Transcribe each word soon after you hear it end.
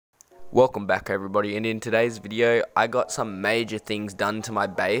Welcome back everybody, and in today's video I got some major things done to my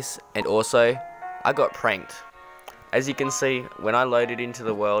base, and also I got pranked. As you can see, when I loaded into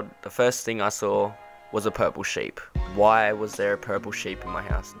the world, the first thing I saw was a purple sheep. Why was there a purple sheep in my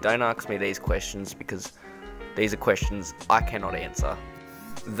house? Don't ask me these questions because these are questions I cannot answer.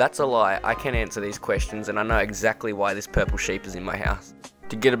 That's a lie, I can answer these questions and I know exactly why this purple sheep is in my house.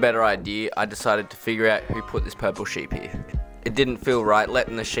 To get a better idea, I decided to figure out who put this purple sheep here. It didn't feel right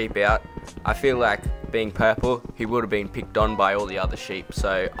letting the sheep out. I feel like being purple, he would have been picked on by all the other sheep,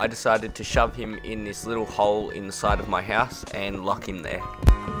 so I decided to shove him in this little hole in the side of my house and lock him there.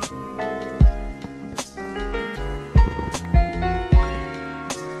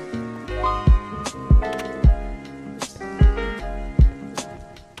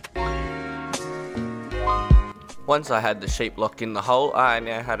 Once I had the sheep locked in the hole, I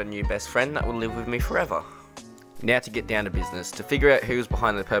now had a new best friend that will live with me forever. Now to get down to business. To figure out who was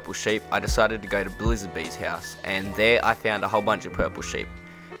behind the purple sheep, I decided to go to Blizzard Bee's house, and there I found a whole bunch of purple sheep.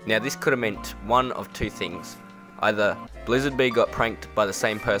 Now this could have meant one of two things. Either Blizzard Bee got pranked by the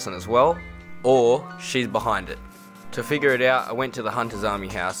same person as well, or she's behind it. To figure it out, I went to the Hunter's Army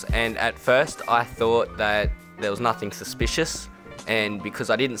house, and at first I thought that there was nothing suspicious, and because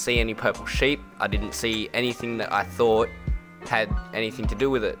I didn't see any purple sheep, I didn't see anything that I thought had anything to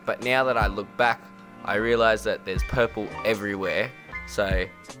do with it. But now that I look back, I realised that there's purple everywhere. So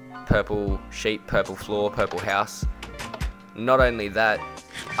purple sheep, purple floor, purple house. Not only that,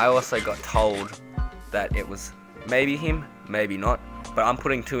 I also got told that it was maybe him, maybe not, but I'm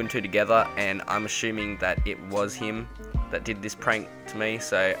putting two and two together and I'm assuming that it was him that did this prank to me,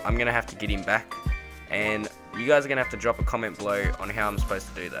 so I'm gonna have to get him back, and you guys are gonna have to drop a comment below on how I'm supposed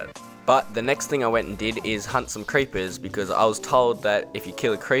to do that. But the next thing I went and did is hunt some creepers, because I was told that if you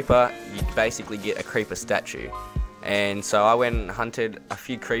kill a creeper, you basically get a creeper statue. And so I went and hunted a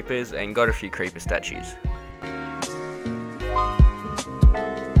few creepers and got a few creeper statues.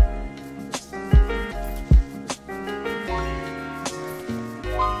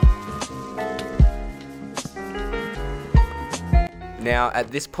 Now at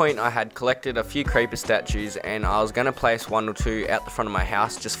this point I had collected a few creeper statues and I was going to place one or two out the front of my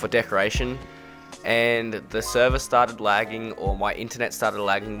house just for decoration, and the server started lagging, or my internet started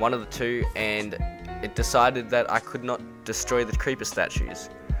lagging, one of the two, and it decided that I could not destroy the creeper statues.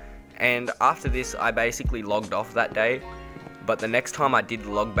 And after this I basically logged off that day, but the next time I did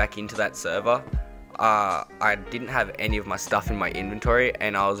log back into that server, I didn't have any of my stuff in my inventory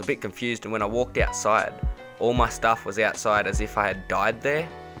and I was a bit confused, and when I walked outside, all my stuff was outside as if I had died there.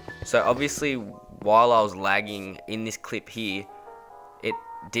 So obviously while I was lagging in this clip here, it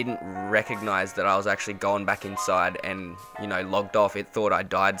didn't recognize that I was actually going back inside and, you know, logged off. It thought I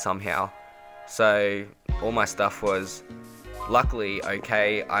died somehow. So all my stuff was luckily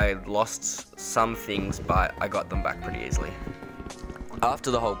okay. I lost some things, but I got them back pretty easily.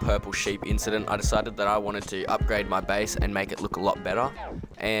 After the whole purple sheep incident, I decided that I wanted to upgrade my base and make it look a lot better.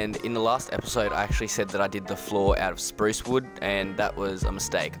 And in the last episode, I actually said that I did the floor out of spruce wood, and that was a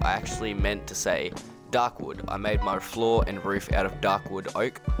mistake. I actually meant to say dark wood. I made my floor and roof out of dark wood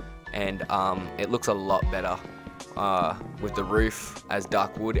oak, and it looks a lot better with the roof as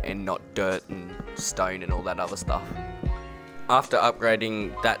dark wood and not dirt and stone and all that other stuff. After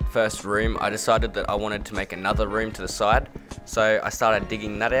upgrading that first room, I decided that I wanted to make another room to the side, so I started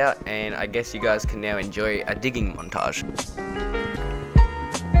digging that out, and I guess you guys can now enjoy a digging montage.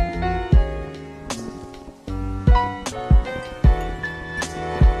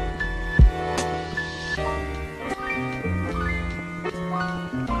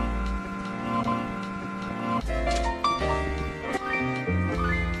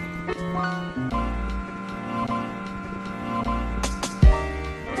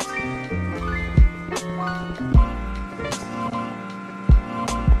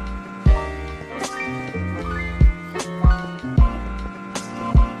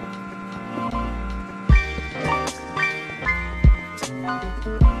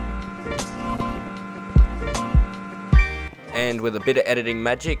 And with a bit of editing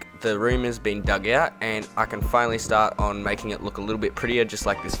magic, the room has been dug out and I can finally start on making it look a little bit prettier, just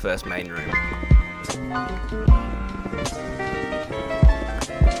like this first main room.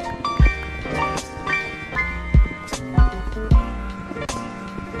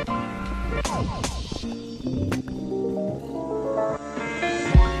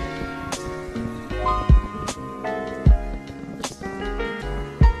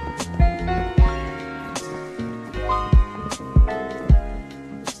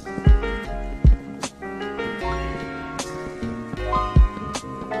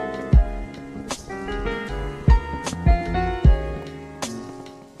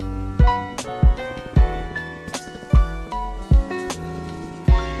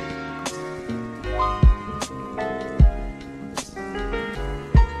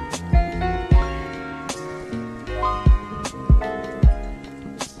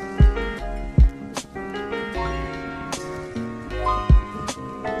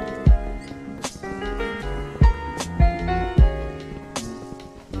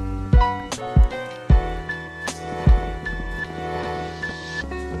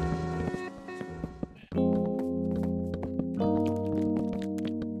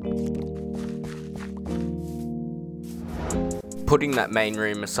 Putting that main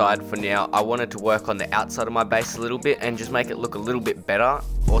room aside for now, I wanted to work on the outside of my base a little bit and just make it look a little bit better.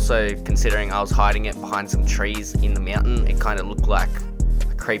 Also, considering I was hiding it behind some trees in the mountain, it kind of looked like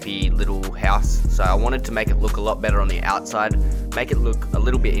a creepy little house. So I wanted to make it look a lot better on the outside, make it look a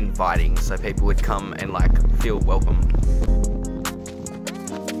little bit inviting so people would come and like feel welcome.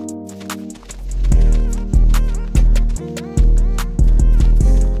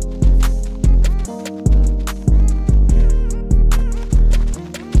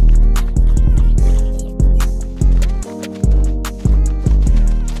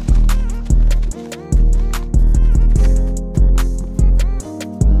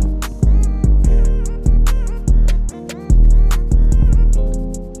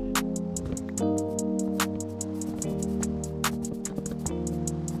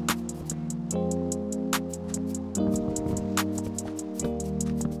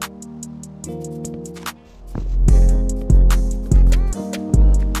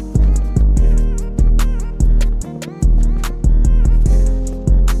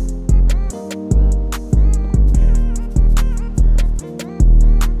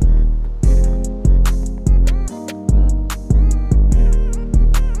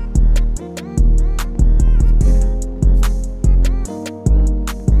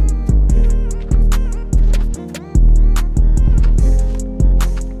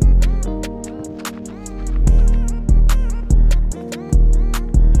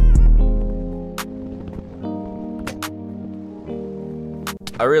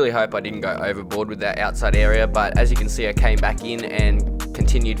 I really hope I didn't go overboard with that outside area, but as you can see, I came back in and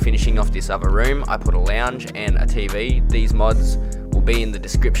continued finishing off this other room. I put a lounge and a TV. These mods will be in the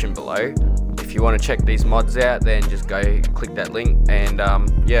description below. If you want to check these mods out, then just go click that link, and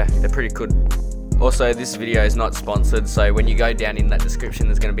yeah, they're pretty good. Also, this video is not sponsored, so when you go down in that description,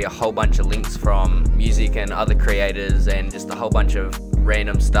 there's going to be a whole bunch of links from music and other creators and just a whole bunch of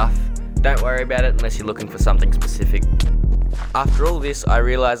random stuff. Don't worry about it unless you're looking for something specific. After all this, I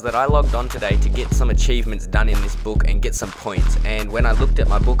realised that I logged on today to get some achievements done in this book and get some points, and when I looked at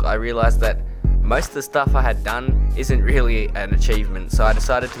my book, I realised that most of the stuff I had done isn't really an achievement, so I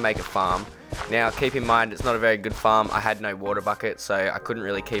decided to make a farm. Now, keep in mind, it's not a very good farm. I had no water bucket, so I couldn't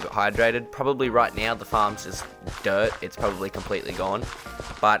really keep it hydrated. Probably right now the farm's just dirt, it's probably completely gone.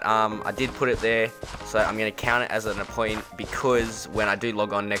 But I did put it there, so I'm going to count it as a point, because when I do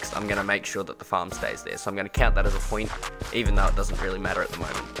log on next, I'm going to make sure that the farm stays there. So I'm going to count that as a point, even though it doesn't really matter at the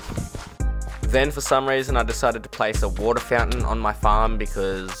moment. Then for some reason I decided to place a water fountain on my farm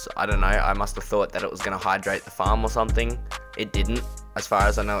because, I don't know, I must have thought that it was going to hydrate the farm or something. It didn't, as far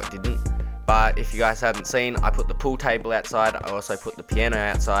as I know it didn't. But if you guys haven't seen, I put the pool table outside, I also put the piano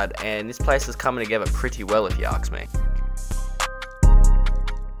outside, and this place is coming together pretty well if you ask me.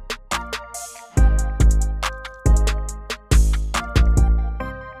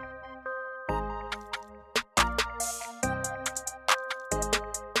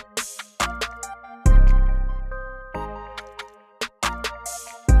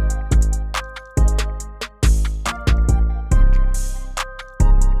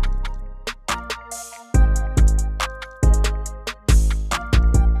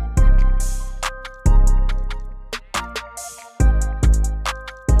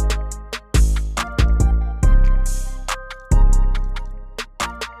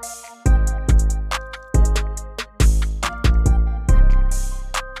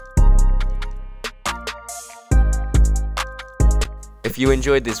 If you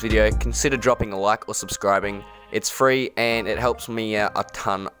enjoyed this video, consider dropping a like or subscribing. It's free and it helps me out a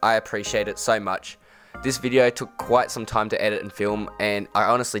ton. I appreciate it so much. This video took quite some time to edit and film, and I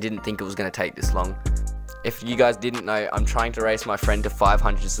honestly didn't think it was going to take this long. If you guys didn't know, I'm trying to race my friend to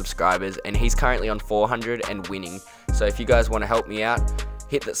 500 subscribers, and he's currently on 400 and winning. So if you guys want to help me out,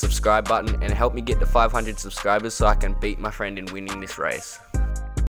 hit that subscribe button and help me get to 500 subscribers so I can beat my friend in winning this race.